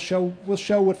we'll show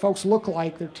what folks look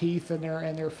like, their teeth and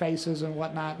their faces and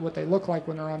whatnot, what they look like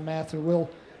when they're on meth, or we'll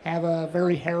have a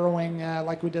very harrowing,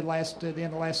 like we did at the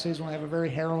end of last season, we'll have a very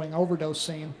harrowing overdose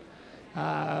scene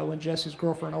when Jesse's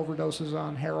girlfriend overdoses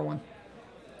on heroin,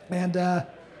 and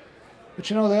but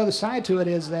you know, the other side to it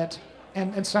is that,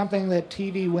 and something that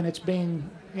TV, when it's being,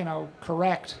 you know,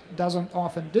 correct, doesn't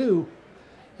often do,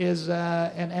 is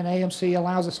and AMC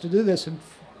allows us to do this, and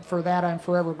for that I'm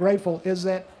forever grateful, is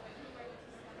that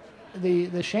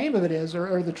the shame of it is,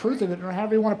 or the truth of it, or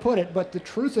however you want to put it, but the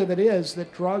truth of it is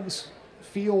that drugs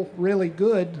feel really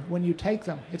good when you take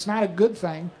them. It's not a good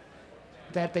thing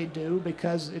that they do,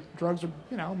 because drugs are,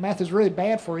 you know, meth is really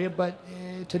bad for you, but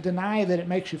to deny that it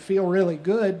makes you feel really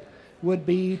good would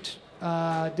be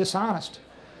dishonest.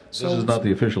 So, this is not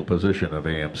the official position of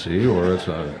AMC, or it's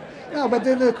not. No, but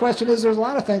then the question is, there's a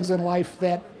lot of things in life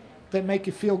that make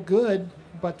you feel good,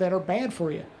 but that are bad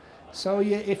for you. So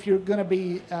if you're going to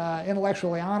be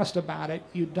intellectually honest about it,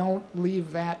 you don't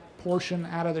leave that portion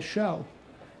out of the show.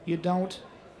 You don't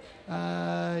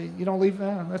leave.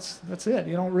 That's it.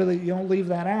 You don't leave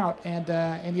that out,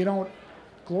 and you don't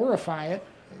glorify it.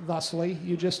 Thusly,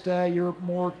 you just you're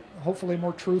hopefully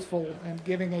more truthful and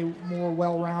giving a more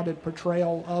well-rounded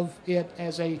portrayal of it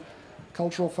as a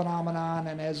cultural phenomenon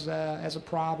and as a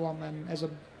problem and as a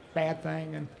bad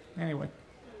thing. And anyway,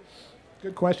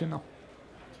 good question though.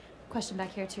 Question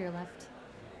back here to your left.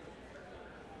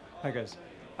 Hi guys.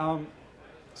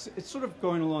 It's sort of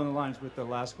going along the lines with the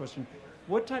last question.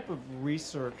 What type of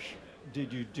research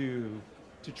did you do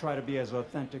to try to be as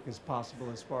authentic as possible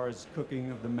as far as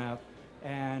cooking of the meth?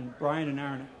 And Brian and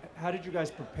Aaron, how did you guys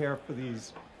prepare for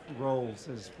these roles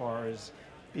as far as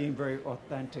being very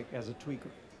authentic as a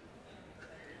tweaker?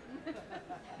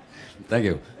 Thank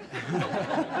you.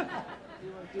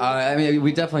 I mean,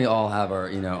 we definitely all have our,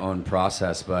 you know, own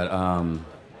process, but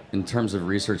in terms of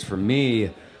research for me,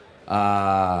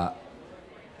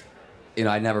 you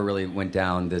know, I never really went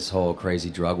down this whole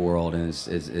crazy drug world, and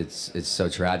it's so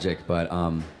tragic. But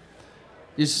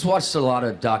you just watched a lot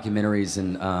of documentaries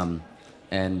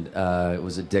and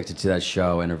was addicted to that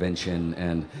show, Intervention,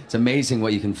 and it's amazing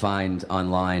what you can find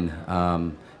online.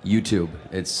 YouTube,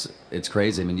 it's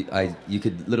crazy. I mean, you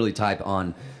could literally type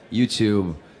on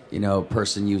YouTube, you know,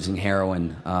 person using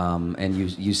heroin, and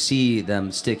you see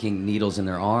them sticking needles in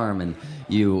their arm, and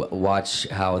you watch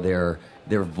how their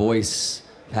voice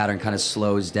pattern kind of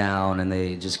slows down, and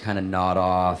they just kind of nod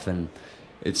off, and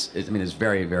it's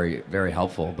very, very, very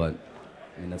helpful. But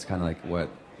I mean, that's kind of like what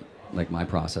my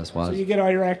process was. So you get all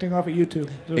your acting off of YouTube.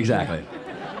 Exactly.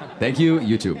 Thank you,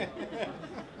 YouTube.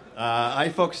 I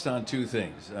focused on two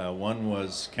things. One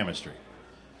was chemistry,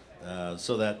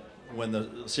 so that when the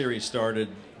series started,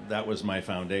 that was my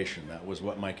foundation. That was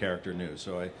what my character knew.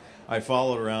 So I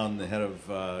followed around the head of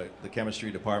the chemistry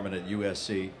department at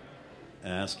USC,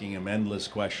 asking him endless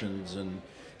questions, and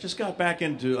just got back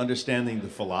into understanding the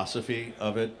philosophy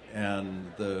of it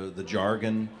and the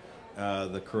jargon,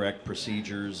 the correct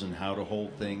procedures, and how to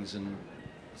hold things and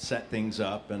set things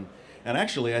up. And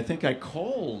actually, I think I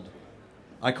called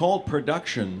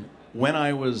production when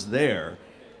I was there,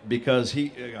 because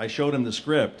I showed him the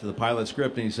script, the pilot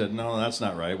script, and he said, "No, that's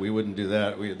not right. We wouldn't do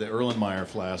that. The Erlenmeyer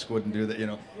flask wouldn't do that, you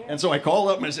know." And so I called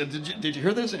up and I said, "Did you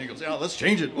hear this?" And he goes, "Yeah, let's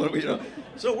change it." What do we, you know?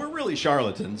 So we're really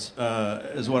charlatans,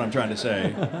 is what I'm trying to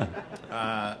say.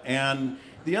 And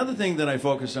the other thing that I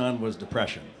focused on was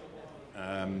depression,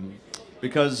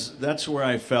 because that's where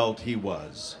I felt he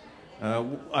was.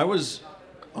 I was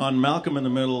on Malcolm in the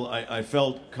Middle. I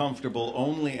felt comfortable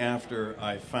only after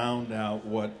I found out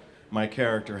what my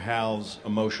character Hal's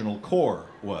emotional core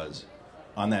was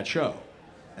on that show.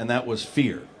 And that was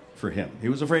fear for him. He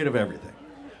was afraid of everything.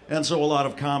 And so a lot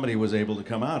of comedy was able to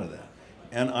come out of that.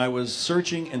 And I was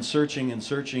searching and searching and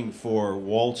searching for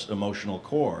Walt's emotional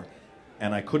core,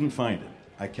 and I couldn't find it.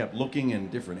 I kept looking in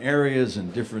different areas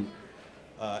and different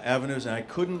avenues, and I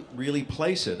couldn't really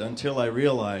place it until I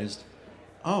realized,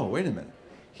 oh, wait a minute.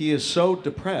 He is so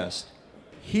depressed,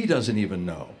 he doesn't even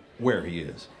know where he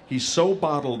is. He's so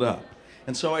bottled up.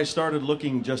 And so I started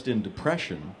looking just in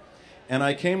depression, and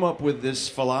I came up with this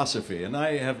philosophy, and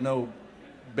I have no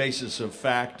basis of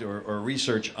fact or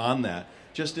research on that.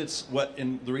 Just it's what,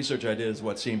 in the research I did, is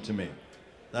what seemed to me.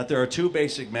 That there are two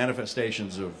basic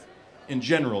manifestations of, in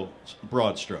general,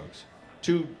 broad strokes,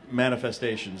 two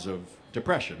manifestations of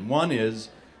depression. One is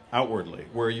outwardly,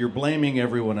 where you're blaming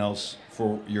everyone else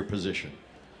for your position.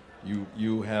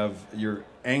 You're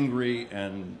angry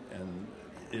and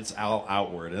it's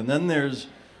outward. And then there's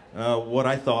what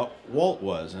I thought Walt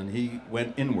was, and he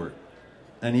went inward.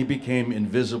 And he became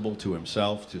invisible to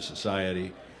himself, to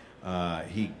society.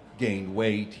 He gained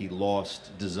weight. He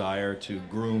lost desire to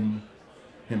groom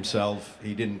himself.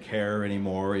 He didn't care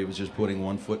anymore. He was just putting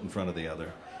one foot in front of the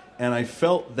other. And I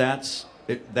felt that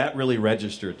really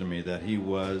registered to me, that he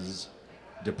was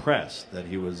depressed, that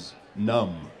he was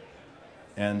numb.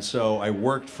 And so I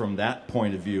worked from that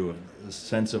point of view, of the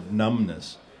sense of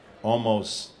numbness,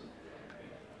 almost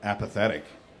apathetic.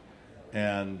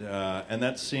 And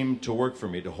that seemed to work for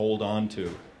me, to hold on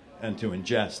to and to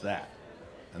ingest that.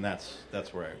 And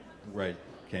that's where I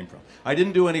came from. I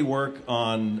didn't do any work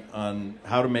on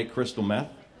how to make crystal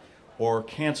meth or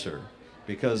cancer,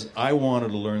 because I wanted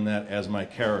to learn that as my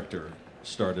character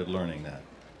started learning that.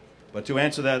 But to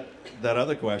answer that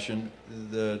other question,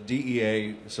 the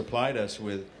DEA supplied us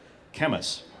with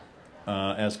chemists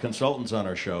as consultants on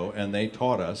our show, and they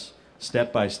taught us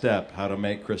step by step how to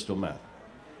make crystal meth.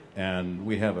 And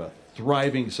we have a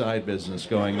thriving side business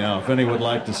going now, if anyone would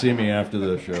like to see me after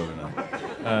the show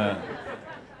tonight.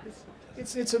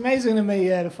 It's amazing to me,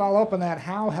 to follow up on that,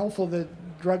 how helpful the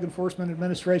Drug Enforcement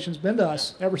Administration's been to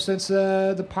us ever since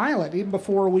the pilot, even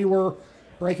before we were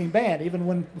Breaking Bad,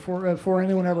 even before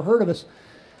anyone ever heard of us.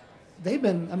 They've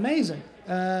been amazing,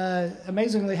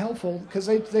 amazingly helpful, because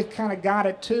they kind of got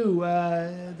it too,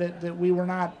 that we were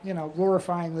not,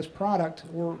 glorifying this product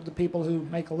or the people who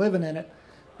make a living in it.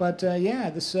 But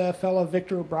this fellow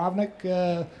Victor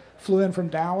Brovnik flew in from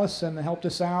Dallas and helped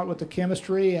us out with the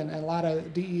chemistry, and a lot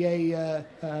of DEA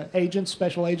agents,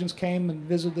 special agents, came and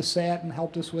visited the set and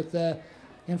helped us with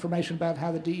information about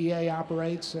how the DEA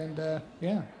operates, and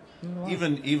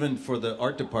Even for the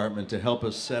art department to help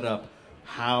us set up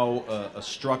how a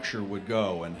structure would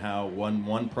go, and how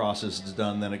one process is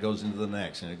done, then it goes into the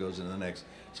next, and it goes into the next.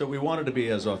 So we wanted to be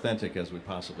as authentic as we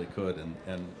possibly could,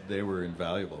 and they were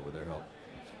invaluable with their help.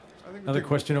 Another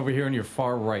question over here on your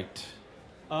far right.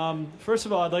 First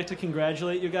of all, I'd like to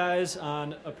congratulate you guys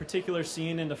on a particular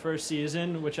scene in the first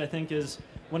season, which I think is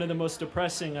one of the most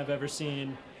depressing I've ever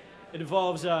seen. It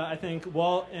involves, I think,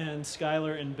 Walt and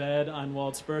Skyler in bed on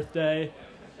Walt's birthday.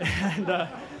 And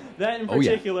that in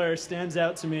particular stands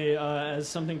out to me as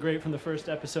something great from the first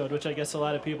episode, which I guess a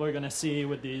lot of people are going to see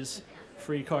with these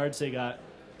free cards they got.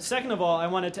 Second of all, I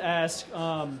wanted to ask,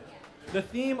 the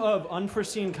theme of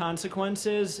unforeseen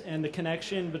consequences and the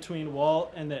connection between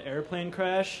Walt and the airplane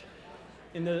crash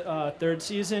in the third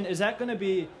season,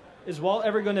 is Walt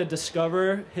ever going to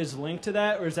discover his link to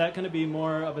that, or is that going to be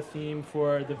more of a theme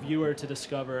for the viewer to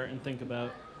discover and think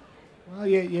about? Well,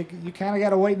 you kind of got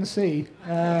to wait and see.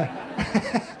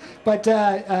 But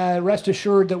rest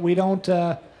assured that we don't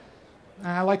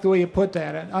I like the way you put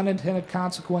that, unintended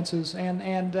consequences.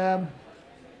 And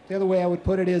the other way I would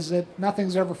put it is that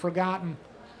nothing's ever forgotten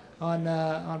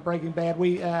on Breaking Bad.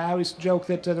 I always joke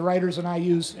that the writers and I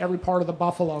use every part of the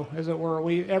buffalo, as it were.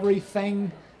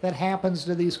 Everything that happens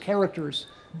to these characters,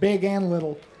 big and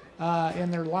little, in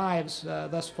their lives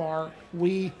thus far,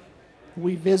 we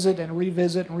visit and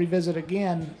revisit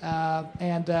again.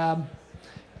 And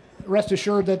rest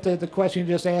assured that the question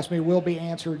you just asked me will be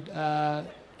answered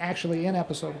actually in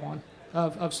episode 1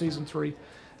 of season 3.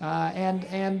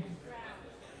 And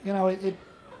you know, it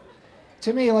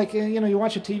to me, like, you know, you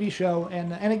watch a TV show,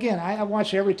 and again, I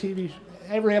watch every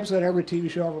episode of every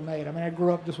TV show ever made. I mean, I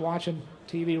grew up just watching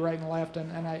TV right and left,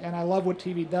 and I love what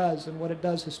TV does and what it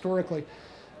does historically.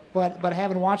 But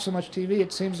having watched so much TV,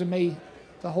 it seems to me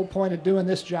the whole point of doing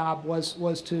this job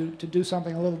was to do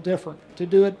something a little different, to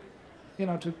do it, you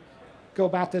know, to go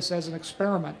about this as an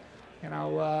experiment, you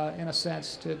know, in a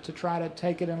sense, to try to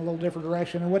take it in a little different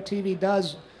direction. And what TV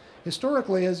does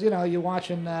historically is, you know, you're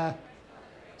watching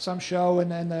some show,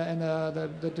 and then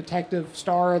the detective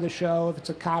star of the show, if it's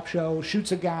a cop show,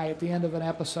 shoots a guy at the end of an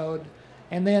episode,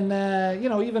 and then you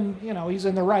know, even, you know, he's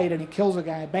in the right and he kills a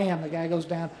guy, bam, the guy goes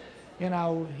down. You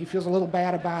know, he feels a little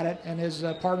bad about it, and his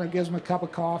partner gives him a cup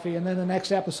of coffee, and then the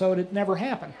next episode it never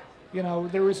happened. You know,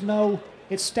 there is no,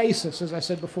 it's stasis, as I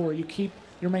said before. You keep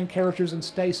your main characters in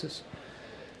stasis.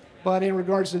 But in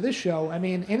regards to this show, I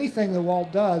mean, anything that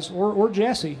Walt does, or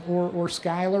Jesse, or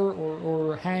Skyler,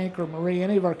 or Hank, or Marie,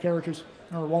 any of our characters,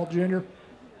 or Walt Jr.,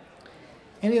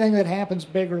 anything that happens,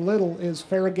 big or little, is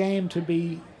fair game to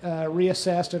be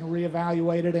reassessed and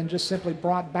reevaluated and just simply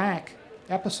brought back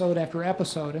episode after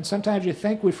episode. And sometimes you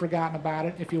think we've forgotten about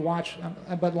it if you watch,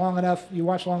 but you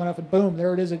watch long enough, and boom,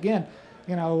 there it is again.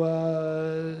 You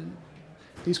know,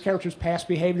 these characters' past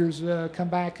behaviors come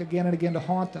back again and again to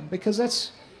haunt them, because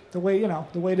that's the way, you know,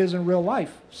 the way it is in real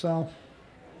life. So,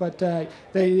 but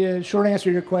the short answer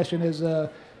to your question is,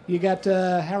 you got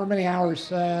however many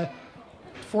hours,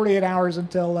 48 hours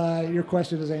until your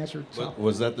question is answered. So.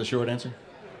 Was that the short answer?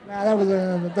 Nah, that was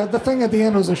the thing at the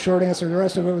end was a short answer. The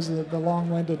rest of it was the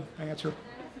long-winded answer.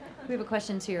 We have a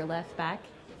question to your left back.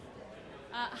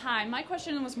 Hi, my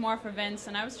question was more for Vince,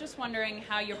 and I was just wondering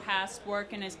how your past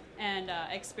work and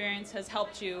experience has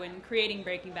helped you in creating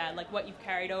Breaking Bad, like what you've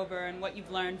carried over and what you've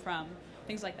learned from,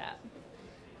 things like that.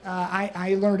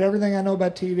 I learned everything I know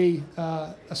about TV,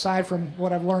 aside from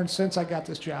what I've learned since I got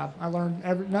this job. I learned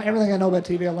everything I know about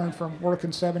TV I learned from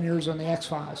working 7 years on the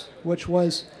X-Files, which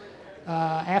was,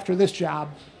 after this job,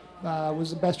 was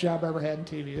the best job I ever had in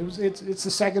TV. It's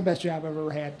the second best job I've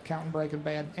ever had, counting Breaking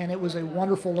Bad, and it was a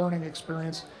wonderful learning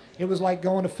experience. It was like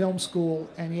going to film school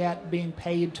and yet being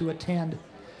paid to attend.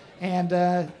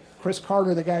 And Chris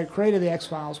Carter, the guy who created the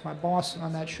X-Files, my boss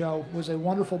on that show, was a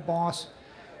wonderful boss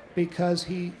because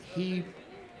he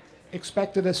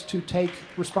expected us to take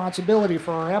responsibility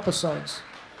for our episodes.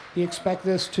 He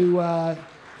expected us to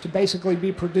basically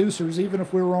be producers, even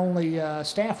if we were only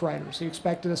staff writers. He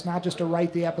expected us not just to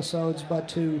write the episodes, but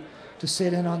to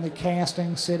sit in on the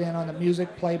casting, sit in on the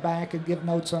music playback and give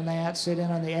notes on that, sit in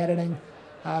on the editing,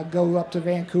 go up to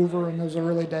Vancouver in those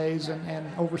early days and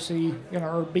oversee, you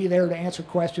know, or be there to answer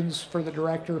questions for the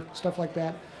director, stuff like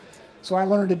that. So I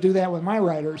learned to do that with my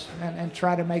writers and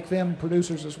try to make them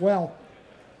producers as well.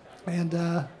 And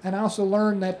I also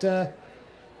learned that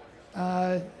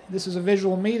this is a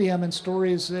visual medium, and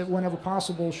stories, whenever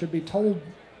possible, should be told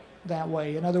that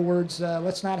way. In other words,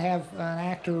 let's not have an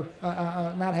actor,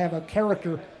 not have a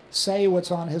character say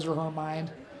what's on his or her mind,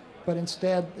 but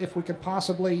instead, if we could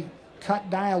possibly cut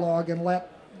dialogue and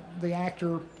let the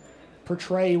actor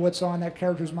portray what's on that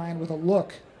character's mind with a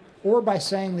look, or by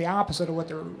saying the opposite of what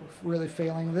they're really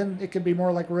feeling, then it could be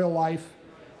more like real life,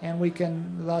 and we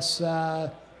can thus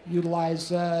utilize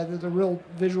the real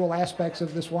visual aspects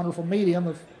of this wonderful medium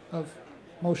of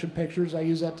motion pictures. I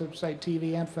use that to say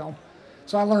TV and film.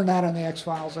 So I learned that on the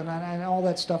X-Files, and all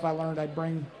that stuff I learned I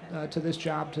bring to this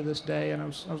job to this day, and I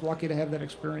was lucky to have that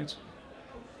experience.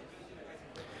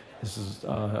 This is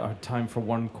our time for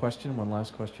one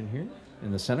last question here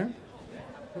in the center.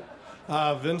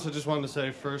 Vince, I just wanted to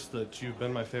say first that you've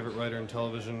been my favorite writer in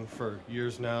television for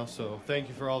years now, so thank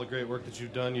you for all the great work that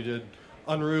you've done. You did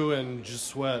Unruh and Just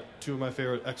Sweat, two of my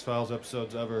favorite X-Files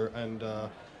episodes ever, and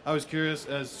I was curious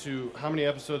as to how many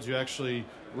episodes you actually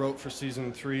wrote for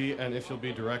season 3, and if you'll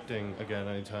be directing again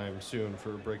anytime soon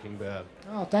for Breaking Bad.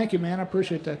 Oh, thank you, man. I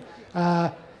appreciate that.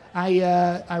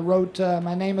 I wrote,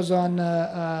 my name is on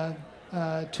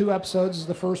 2 episodes.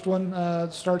 The first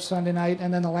one starts Sunday night,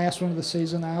 and then the last one of the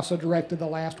season. I also directed the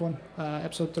last one,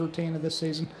 episode 13 of this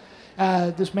season.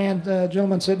 This man,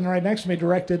 gentleman sitting right next to me,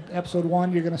 directed episode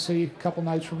 1. You're going to see a couple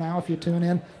nights from now if you tune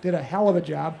in. Did a hell of a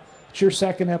job. It's your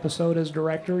second episode as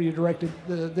director. You directed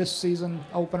this season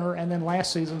opener and then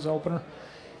last season's opener.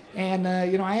 And,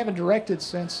 I haven't directed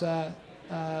since the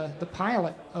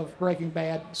pilot of Breaking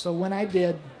Bad. So when I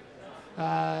did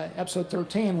episode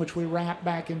 13, which we wrapped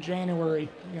back in January,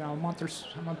 a month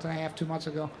and a half, 2 months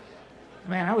ago,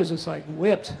 man, I was just like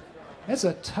whipped. That's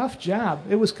a tough job.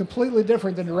 It was completely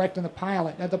different than directing the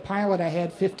pilot. At the pilot, I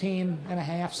had 15 and a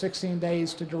half, 16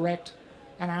 days to direct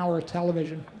an hour of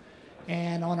television.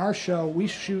 And on our show, we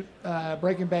shoot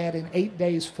Breaking Bad in 8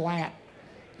 days flat.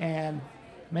 And,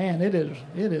 man, it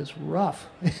is rough.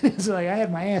 It's like I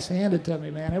had my ass handed to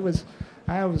me, man. It was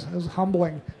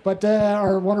humbling. But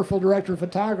our wonderful director of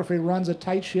photography runs a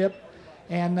tight ship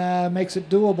and makes it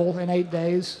doable in 8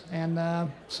 days. And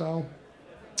that's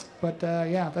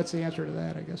the answer to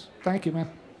that, I guess. Thank you, man.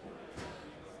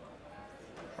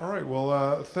 All right.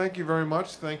 Well, thank you very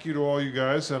much. Thank you to all you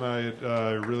guys, and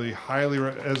I really highly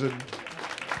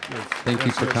Thank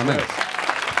you for coming.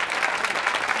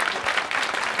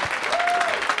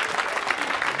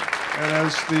 And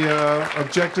as the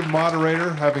objective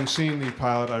moderator, having seen the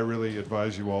pilot, I really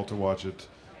advise you all to watch it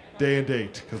day and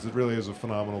date, because it really is a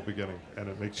phenomenal beginning, and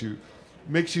it makes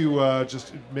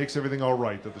everything all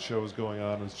right that the show is going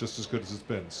on. It's just as good as it's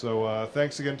been. So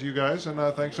thanks again to you guys, and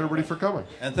thanks everybody for coming.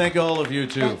 And thank all of you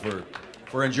too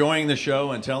for enjoying the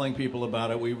show and telling people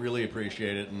about it. We really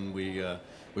appreciate it, and we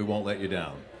won't let you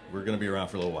down. We're going to be around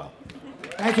for a little while.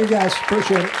 Thank you, guys.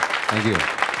 Appreciate it. Thank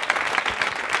you.